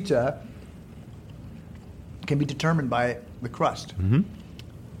a pizza can be determined by the crust. Mm-hmm.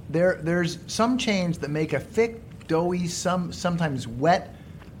 There's some chains that make a thick, doughy, sometimes wet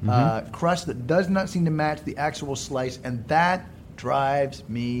crust that does not seem to match the actual slice, and that drives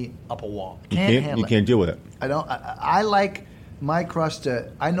me up a wall. You can't deal with it. I don't. I like my crust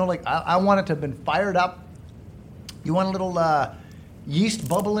to. I know, like I want it to have been fired up. You want a little yeast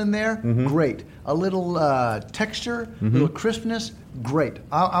bubble in there? Mm-hmm. Great. A little texture, a little crispness? Great.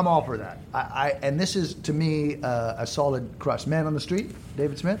 I'm all for that. And this is, to me, a solid crust. Man on the street,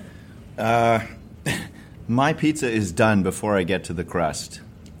 David Smith? My pizza is done before I get to the crust.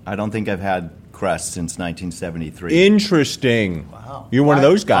 I don't think I've had crust since 1973. Interesting. Wow. You're one of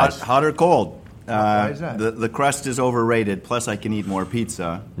those guys. Hot or cold. Why is that? The crust is overrated, plus I can eat more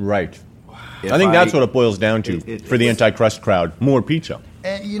pizza. Right. I think that's what it boils down to for the anti-crust crowd. More pizza.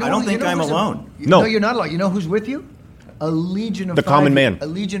 I don't think I'm alone. No, you're not alone. You know who's with you? A legion of the common man. A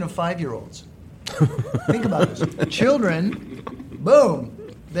legion of 5-year-olds. Think about this. Children, boom,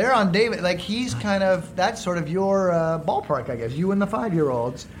 they're on David. Like he's kind of that's sort of your ballpark, I guess. You and the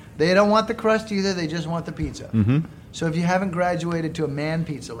 5-year-olds. They don't want the crust either. They just want the pizza. Mm-hmm. So if you haven't graduated to a man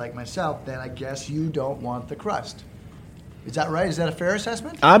pizza like myself, then I guess you don't want the crust. Is that right? Is that a fair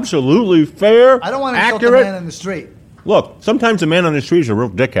assessment? Absolutely fair. I don't want to insult accurate. the man in the street. Look, sometimes the man on the street is a real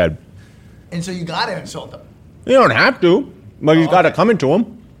dickhead. And so you got to insult him. You don't have to, but you got to come into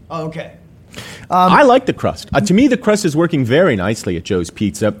him. Oh, okay. I like the crust. To me, the crust is working very nicely at Joe's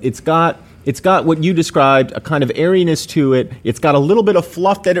Pizza. It's got what you described, a kind of airiness to it. It's got a little bit of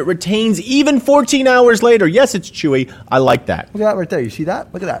fluff that it retains even 14 hours later. Yes, it's chewy. I like that. Look at that right there. You see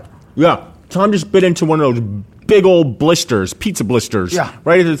that? Look at that. Yeah. Tom just bit into one of those big old blisters, pizza blisters,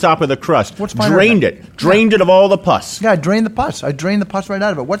 right at the top of the crust. What's finer Drained than it. Drained it of all the pus. Yeah, I drained the pus. I drained the pus right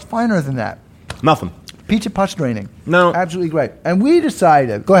out of it. What's finer than that? Nothing. Pizza pus draining. No. Absolutely great. And we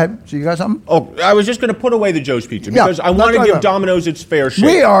decided, go ahead. So you got something? Oh, I was just going to put away the Joe's Pizza because I want to give Domino's its fair share.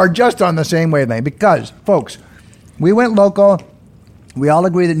 We are just on the same wavelength because, folks, we went local. We all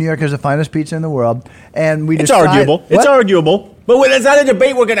agree that New York is the finest pizza in the world. And we decided... arguable. What? It's arguable. But that's not a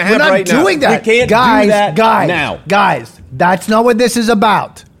debate we're going to have right now. We're not doing that. We can't do that now. Guys, that's not what this is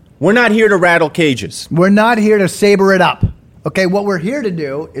about. We're not here to rattle cages. We're not here to saber it up. Okay, what we're here to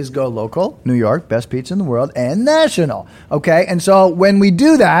do is go local, New York, best pizza in the world, and national. Okay, and so when we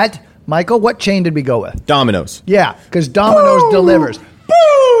do that, Michael, what chain did we go with? Domino's. Yeah, because Domino's delivers.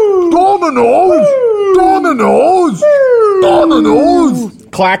 Domino's! Domino's! Domino's!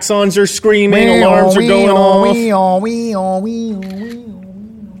 Klaxons are screaming, alarms are going off.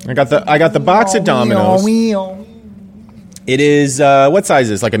 I got the box of Domino's. It is what size is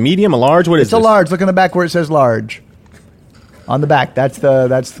this? Like a medium, a large? What is this? It's a large. Look in the back where it says large. On the back, that's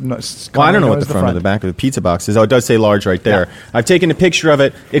well, I don't know what the front or the back of the pizza box is. Oh, it does say large right there. Yeah. I've taken a picture of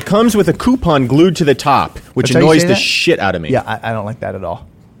it. It comes with a coupon glued to the top, which annoys the shit out of me. Yeah, I don't like that at all.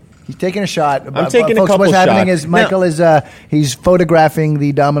 He's taking a shot. I'm taking a couple what's shots. Happening is Michael is he's photographing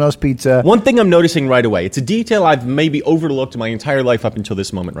the Domino's pizza. One thing I'm noticing right away. It's a detail I've maybe overlooked my entire life up until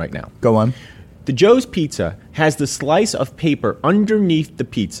this moment right now. Go on. The Joe's Pizza has the slice of paper underneath the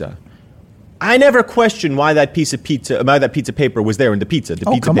pizza I never questioned why that piece of pizza, why that pizza paper was there in the pizza. The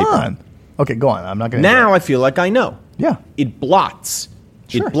pizza come paper. on. Okay, go on. I'm not going to. Now I feel like I know. Yeah. It blots.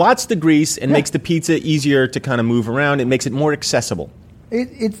 Sure. It blots the grease and Yeah. makes the pizza easier to kind of move around. It makes it more accessible.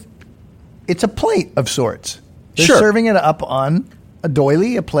 It's a plate of sorts. They're Sure. serving it up on a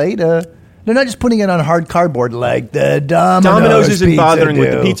doily, a plate. They're not just putting it on hard cardboard like the Domino's Isn't pizza bothering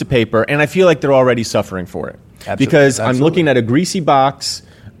with do. the pizza paper, and I feel like they're already suffering for it. Absolutely. Because I'm Absolutely. looking at a greasy box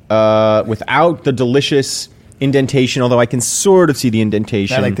without the delicious indentation, although I can sort of see the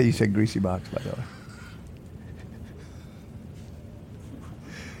indentation. I like that you said greasy box, by the way.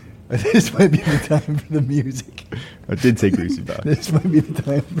 This might be the time for the music. I did say greasy box. This might be the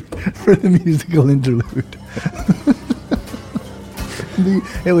time for the musical interlude.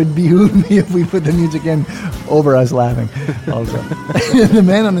 It would behoove me if we put the music in over us laughing. Also, the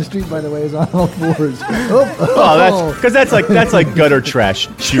man on the street, by the way, is on all fours. Oh, that's like gutter trash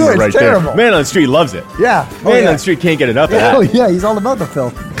humor Sure, it's right terrible. there. Man on the street loves it. Yeah. Man on the street can't get enough of that. Oh yeah, he's all about the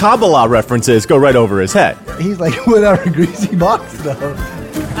filth. Kabbalah references go right over his head. He's like, whatever, greasy box though.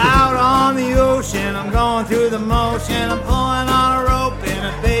 Out on the ocean, I'm going through the motion. I'm pulling on a rope in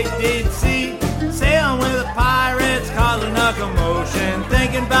a big deep sea. Sailing with the pirates, causing a commotion.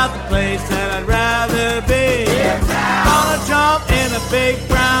 Thinking about the place that I'd rather be. Gonna jump in a big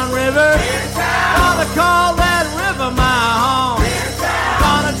brown river. Gonna call that river my home.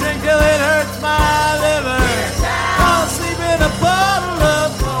 Gonna drink till it hurts my liver. Gonna sleep in a bottle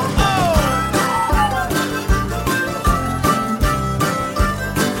of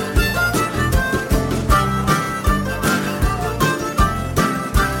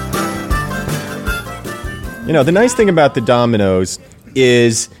You know, the nice thing about the Domino's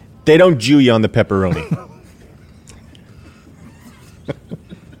is they don't Jew you on the pepperoni.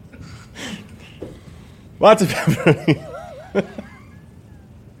 Lots of pepperoni.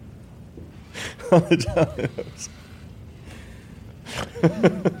 On the Domino's.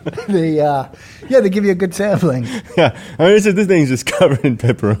 They give you a good sampling. Yeah, I mean, this thing's just covered in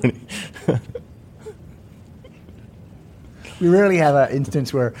pepperoni. We rarely have an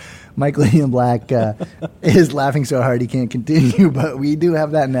instance where Michael Ian Black is laughing so hard he can't continue, but we do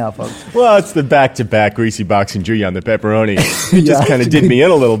have that now, folks. Well, it's the back-to-back greasy box and Jew you on the pepperoni. It Yeah, just kind of it's a did me in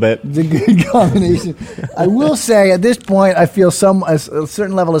a little bit. It's a good combination. I will say, at this point, I feel a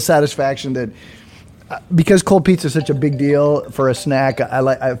certain level of satisfaction that because cold pizza is such a big deal for a snack,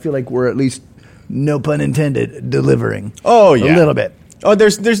 I feel like we're at least, no pun intended, delivering. Oh yeah, a little bit. Oh,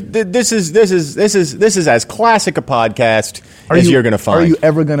 this is as classic a podcast as you're going to find. Are you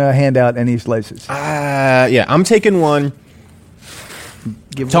ever going to hand out any slices? Yeah, I'm taking one.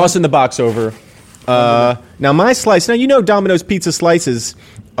 Tossing the box over. Now my slice. Now you know Domino's pizza slices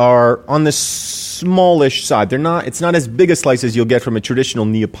are on the smallish side. It's not as big a slice as you'll get from a traditional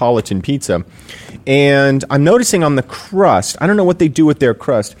Neapolitan pizza. And I'm noticing on the crust, I don't know what they do with their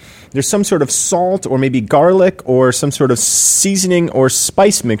crust. There's some sort of salt or maybe garlic or some sort of seasoning or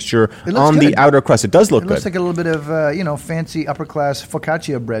spice mixture on the outer crust. It does look good. It looks like a little bit of fancy upper class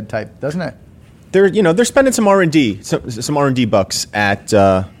focaccia bread type, doesn't it? They're spending some R&D, some R&D bucks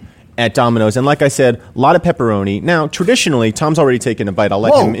at Domino's, and like I said, a lot of pepperoni. Now, traditionally, Tom's already taken a bite. I'll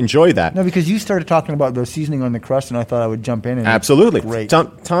let him enjoy that. No, because you started talking about the seasoning on the crust, and I thought I would jump in. And Absolutely. Great.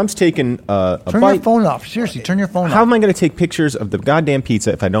 Tom's taken a bite. Turn your phone off. Seriously, turn your phone off. How am I going to take pictures of the goddamn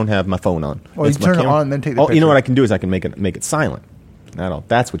pizza if I don't have my phone on? Well, you It's my turn it camera. on and then take the You know picture. what I can do is I can make it silent.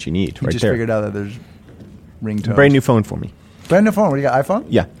 That's what you need You right just there. figured out that there's ringtones. Brand new phone for me. Brand new phone. What do you got, iPhone?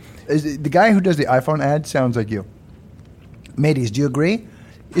 Yeah. The guy who does the iPhone ad sounds like you. Mateys, do you agree?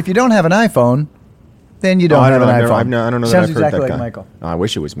 If you don't have an iPhone, then you don't have an iPhone. I don't know Sounds that I've exactly heard that like guy. Michael. Oh, I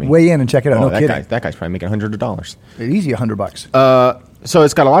wish it was me. Weigh in and check it out. Oh, No that kidding. That guy's probably making $100. Easy, $100. So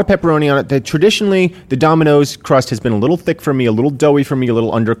it's got a lot of pepperoni on it. Traditionally, the Domino's crust has been a little thick for me, a little doughy for me, a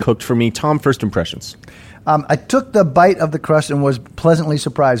little undercooked for me. Tom, first impressions. I took the bite of the crust and was pleasantly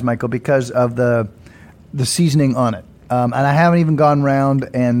surprised, Michael, because of the seasoning on it. And I haven't even gone round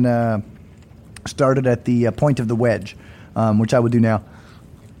and started at the point of the wedge, which I would do now.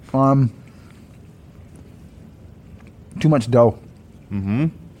 Too much dough. Mm-hmm.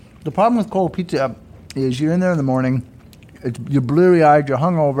 The problem with cold pizza is you're in there in the morning, you're bleary-eyed, you're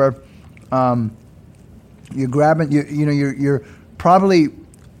hungover, you're grabbing, you're probably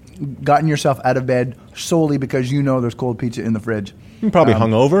gotten yourself out of bed solely because you know there's cold pizza in the fridge. You're probably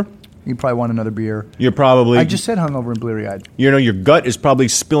hungover. You probably want another beer. You're probably. I just said hungover and bleary-eyed. Your gut is probably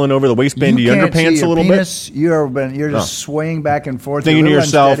spilling over the waistband of your can't see underpants your a little penis. You're just swaying back and forth. Thinking to You're a little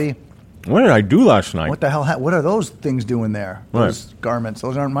yourself, unsteady. What did I do last night? What the hell? What are those things doing there? Those garments.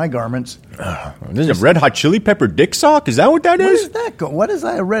 Those aren't my garments. This is a Red Hot Chili Pepper dick sock? Is that what that What is? is that? What is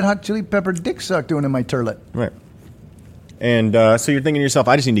that? A Red Hot Chili Pepper dick sock doing in my turlet? Right. And so you're thinking to yourself,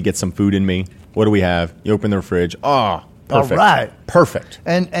 I just need to get some food in me. What do we have? You open the fridge. Oh, perfect. All right. Perfect.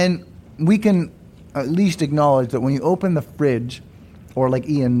 And we can at least acknowledge that when you open the fridge, or like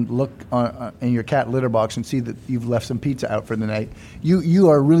Ian, look in your cat litter box and see that you've left some pizza out for the night, you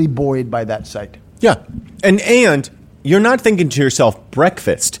are really buoyed by that sight. Yeah. And you're not thinking to yourself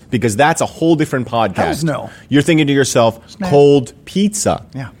breakfast, because that's a whole different podcast. Hells no. You're thinking to yourself cold pizza.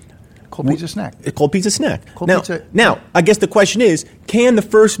 Yeah. Cold pizza snack. A cold pizza snack. Cold pizza. Now, I guess the question is, can the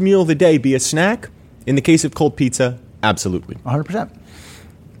first meal of the day be a snack? In the case of cold pizza, absolutely. 100%.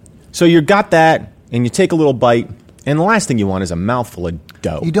 So you got that, and you take a little bite, and the last thing you want is a mouthful of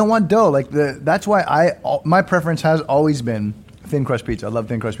dough. You don't want dough. That's why my preference has always been thin crust pizza. I love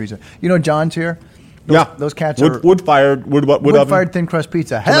thin crust pizza. You know, John's here. Those cats are wood-fired wood-fired thin crust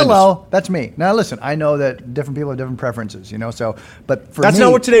pizza. Tremendous. Hello, that's me. Now listen, I know that different people have different preferences. So but for That's me,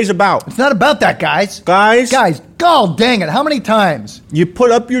 not what today's about. It's not about that, guys. Guys, God dang it! How many times you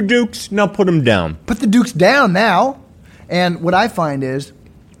put up your dukes, now put them down. put the dukes down now? And what I find is,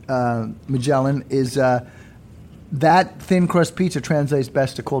 Magellan, is that thin crust pizza translates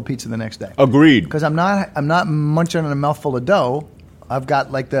best to cold pizza the next day. Agreed. Because I'm not munching on a mouthful of dough. I've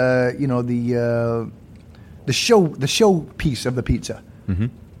got like the show piece of the pizza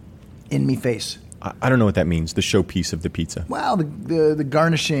in me face. I don't know what that means. The showpiece of the pizza. Well, the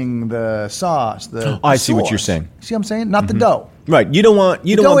garnishing, the sauce, the I see what sauce. you're saying. See what I'm saying? Not the dough. Right. You don't want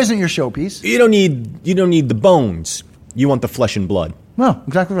The dough isn't your showpiece. You don't need the bones. You want the flesh and blood. No,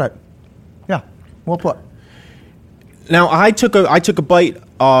 exactly right. Yeah, well put. Now I took a bite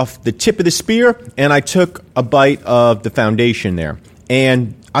off the tip of the spear, and I took a bite of the foundation there.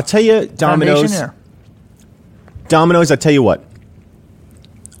 And I'll tell you, Domino's. Domino's, I tell you what.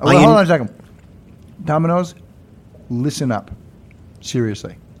 Hold on a second. Domino's, listen up.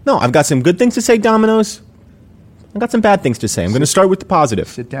 Seriously. No, I've got some good things to say, Domino's. I've got some bad things to say. I'm going to start with the positive.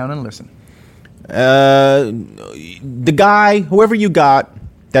 Sit down and listen. The guy, whoever you got,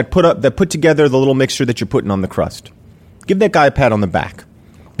 that put together the little mixture that you're putting on the crust, give that guy a pat on the back.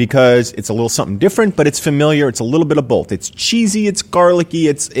 Because it's a little something different, but it's familiar. It's a little bit of both. It's cheesy, it's garlicky,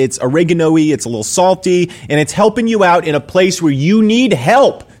 it's oregano-y, it's a little salty, and it's helping you out in a place where you need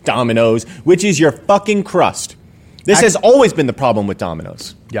help, Domino's, which is your fucking crust. This has always been the problem with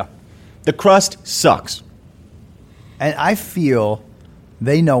Domino's. Yeah. The crust sucks. And I feel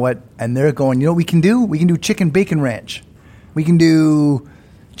they know it, and they're going, you know what we can do? We can do chicken bacon ranch. We can do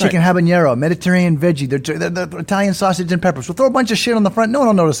chicken habanero, Mediterranean veggie, the Italian sausage and peppers. We'll throw a bunch of shit on the front. No one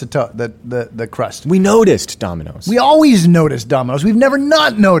will notice the crust. We noticed Domino's. We always notice Domino's. We've never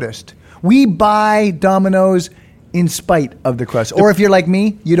not noticed. We buy Domino's in spite of the crust. Or if you're like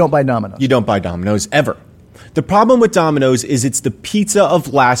me, you don't buy Domino's. You don't buy Domino's ever. The problem with Domino's is it's the pizza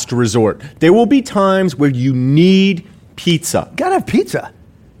of last resort. There will be times where you need pizza. Gotta have pizza.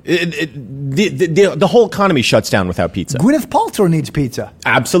 The whole economy shuts down without pizza. Gwyneth Paltrow needs pizza.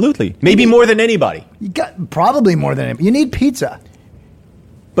 Absolutely. Maybe more than anybody. You got probably more than anybody. You need pizza.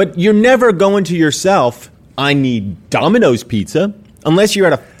 But you're never going to yourself, I need Domino's pizza, unless you're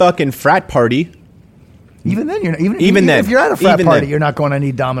at a fucking frat party. Even then, you're not, even then. if you're at a frat Even party, then. you're not going to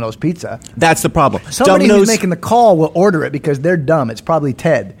need Domino's pizza. That's the problem. Somebody Domino's, who's making the call will order it because they're dumb. It's probably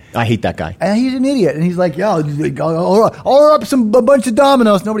Ted. I hate that guy. And he's an idiot. And he's like, yo, order up a bunch of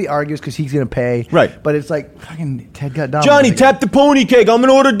Domino's. Nobody argues because he's going to pay. Right. But it's like, fucking Ted got Domino's. Johnny, tap the pony cake. I'm going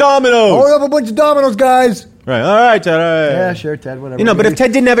to order Domino's. Order up a bunch of Domino's, guys. Right. All right, Ted. All right. Yeah, sure, Ted, whatever. You know, but if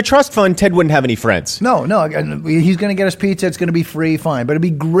Ted didn't have a trust fund, Ted wouldn't have any friends. No, and he's going to get us pizza. It's going to be free, fine. But it'd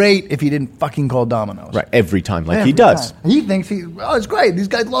be great if he didn't fucking call Domino's. Right. Every time, like Every he does. time. He thinks it's great. These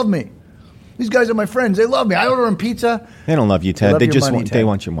guys love me. These guys are my friends. They love me. I order them pizza. They don't love you, Ted. love They your just money, want, Ted. they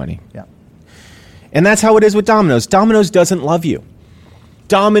want your money. Yeah. And that's how it is with Domino's. Domino's doesn't love you.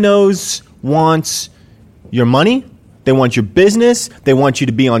 Domino's wants your money. They want your business. They want you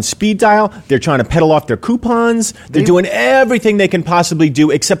to be on speed dial. They're trying to peddle off their coupons. They're doing everything they can possibly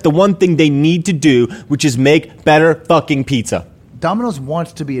do except the one thing they need to do, which is make better fucking pizza. Domino's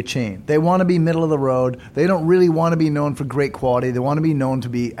wants to be a chain. They want to be middle of the road. They don't really want to be known for great quality. They want to be known to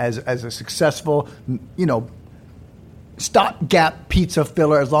be as a successful, stopgap pizza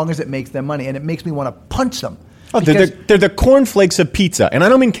filler as long as it makes them money. And it makes me want to punch them. Oh, they're the cornflakes of pizza. And I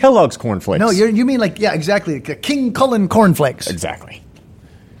don't mean Kellogg's cornflakes. No, you mean like, yeah, exactly. Like King Cullen cornflakes. Exactly.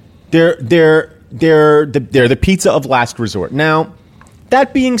 They're the pizza of last resort. Now,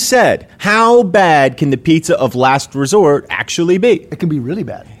 that being said, how bad can the pizza of last resort actually be? It can be really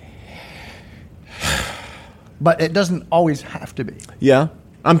bad. but it doesn't always have to be. Yeah,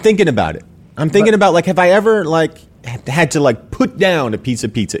 I'm thinking about it. I'm thinking about like, have I ever like had to like put down a piece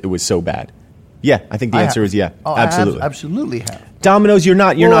of pizza? It was so bad. Yeah, I think the answer is yeah. Oh, absolutely. I absolutely have. Domino's, you're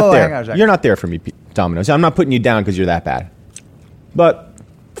not Whoa, hang on there. a second. You're not there for me, Domino's. I'm not putting you down because you're that bad. But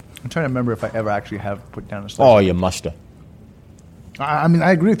I'm trying to remember if I ever actually have put down a slice. oh, you musta. I mean,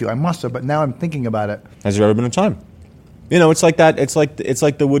 I agree with you. I must have, but now I'm thinking about it. Has there ever been a time? You know, it's like that. It's like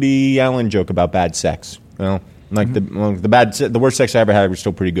the Woody Allen joke about bad sex. You know, like the worst sex I ever had was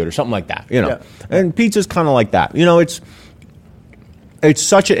still pretty good, or something like that. You know, Yeah. and pizza's kind of like that. You know, it's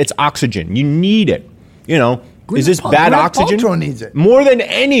oxygen. You need it. You know, is this bad Gwyneth oxygen? Paltrow needs it. More than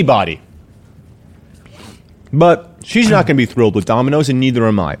anybody. But she's not going to be thrilled with Domino's, and neither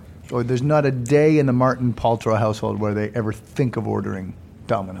am I. Or there's not a day in the Martin Paltrow household where they ever think of ordering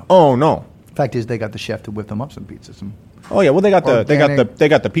Domino's. Oh no. Fact is, they got the chef to whip them up some pizzas. Some Oh yeah. Well, they got the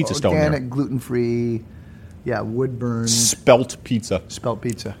organic- pizza stone there. Organic, gluten-free, wood burn, Spelt pizza. spelt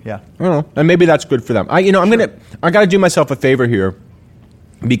pizza. Yeah. I don't know, and maybe that's good for them. I got to do myself a favor here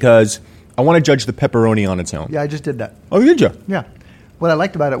because I want to judge the pepperoni on its own. Yeah, I just did that. Oh, did you? Yeah. What I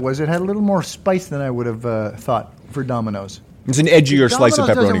liked about it was it had a little more spice than I would have thought for Domino's. It's an edgier slice of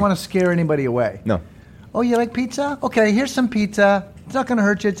Domino's doesn't pepperoni. want to scare anybody away. No. Oh, you like pizza? Okay, here's some pizza. It's not going to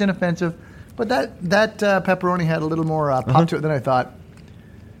hurt you. It's inoffensive. But that pepperoni had a little more pop to it than I thought.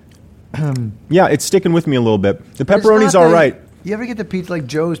 Yeah, it's sticking with me a little bit. The But it's pepperoni's not all the- right. You ever get the pizza like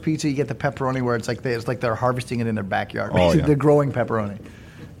Joe's Pizza? You get the pepperoni where it's like they're harvesting it in their backyard. Oh, yeah. They're growing pepperoni.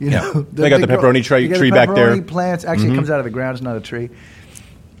 You know, They got the pepperoni tree you get back the there. pepperoni plants. Actually, it comes out of the ground. It's not a tree.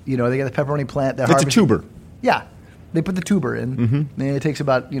 You know, they get the pepperoni plant. They're It's a harvesting- tuber. Yeah, they put the tuber in. And it takes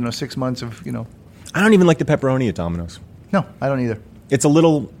about 6 months of I don't even like the pepperoni at Domino's. No, I don't either. It's a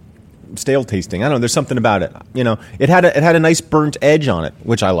little stale tasting. I don't know. There's something about it. You know, it had a nice burnt edge on it,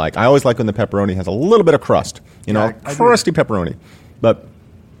 which I like. I always like when the pepperoni has a little bit of crust. You know, Yeah, I do. crusty pepperoni. But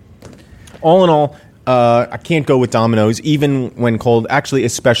all in all, I can't go with Domino's, even when cold. Actually,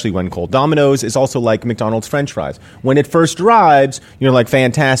 especially when cold. Domino's is also like McDonald's French fries. When it first arrives, you're like,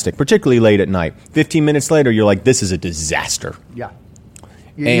 fantastic, particularly late at night. 15 minutes later, you're like, this is a disaster. Yeah.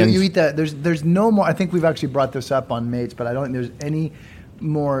 And- You eat that. There's no more. I think we've actually brought this up on Mates, but I don't think there's any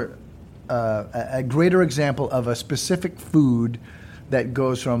more a greater example of a specific food that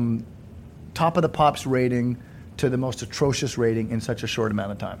goes from top of the pops rating to the most atrocious rating in such a short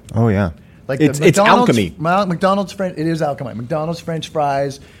amount of time. Oh, yeah. Like it's the McDonald's- alchemy. McDonald's French. It is alchemy. McDonald's French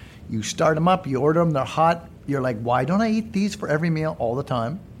fries. You start them up. You order them. They're hot. You're like, why don't I eat these for every meal all the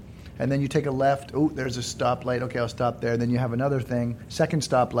time? And then you take a left. Oh, there's a stoplight. Okay, I'll stop there. Then you have another thing. Second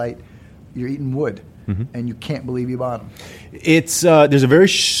stoplight. You're eating wood, and you can't believe you bought them. It's there's a very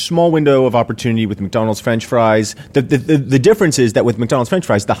small window of opportunity with McDonald's French fries. The difference is that with McDonald's French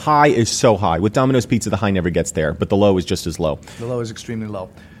fries, the high is so high. With Domino's Pizza, the high never gets there, but the low is just as low. The low is extremely low.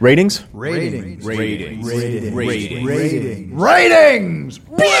 Ratings? Ratings. Ratings. Ratings.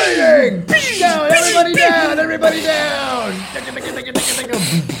 Down. Everybody down. Everybody down.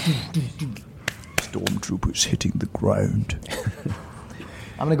 Stormtroopers hitting the ground.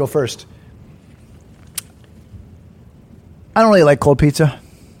 I'm going to go first. I don't really like cold pizza.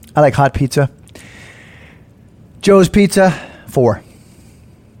 I like hot pizza. Joe's Pizza, 4.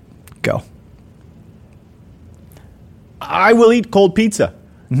 Go. I will eat cold pizza.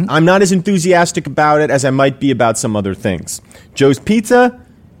 I'm not as enthusiastic about it as I might be about some other things. Joe's Pizza,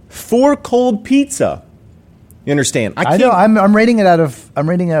 4 cold pizza. You understand? I know. I'm rating it out of.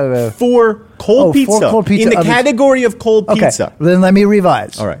 4 cold pizza. 4 cold pizza in the of its- category of cold Okay, pizza. then let me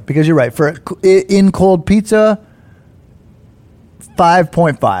revise. All right. Because you're right. In cold pizza,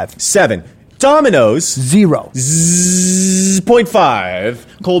 5.5. 7. Domino's, 0. 0.5.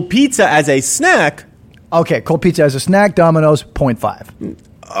 Cold pizza as a snack. Okay, cold pizza as a snack, Domino's, 0.5.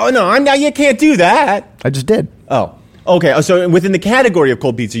 Oh no! You can't do that. I just did. Oh, okay. So within the category of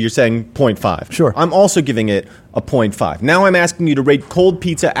cold pizza, you're saying 0.5. Sure. I'm also giving it a 0.5. Now I'm asking you to rate cold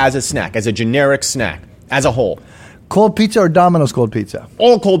pizza as a snack, as a generic snack, as a whole. Cold pizza or Domino's cold pizza?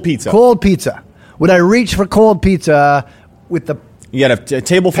 All cold pizza. Cold pizza. Would I reach for cold pizza with the You got a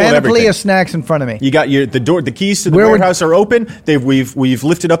table full of panoply everything. of snacks in front of me? You got the keys to the Where would- warehouse are open. We've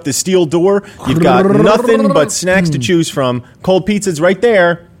lifted up the steel door. You've got nothing but snacks to choose from. Cold pizza's right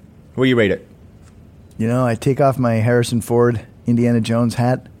there. Where you rate it? You know, I take off my Harrison Ford Indiana Jones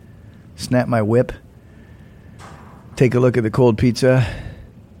hat, snap my whip, take a look at the cold pizza.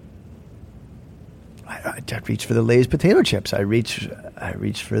 I reach for the Lay's potato chips. I reach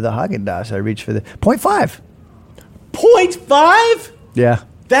for the Haagen-Dazs. I reach for the 0.5. 0.5? Yeah.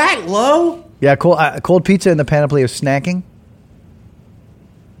 That low? Yeah, cold pizza in the panoply of snacking.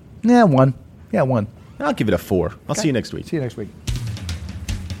 Yeah, 1. Yeah, 1. I'll give it a 4. I'll see you next week. See you next week.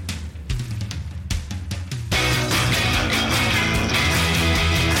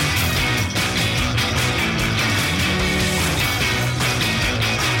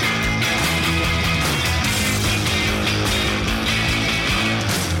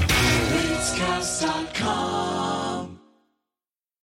 Ritzcast.com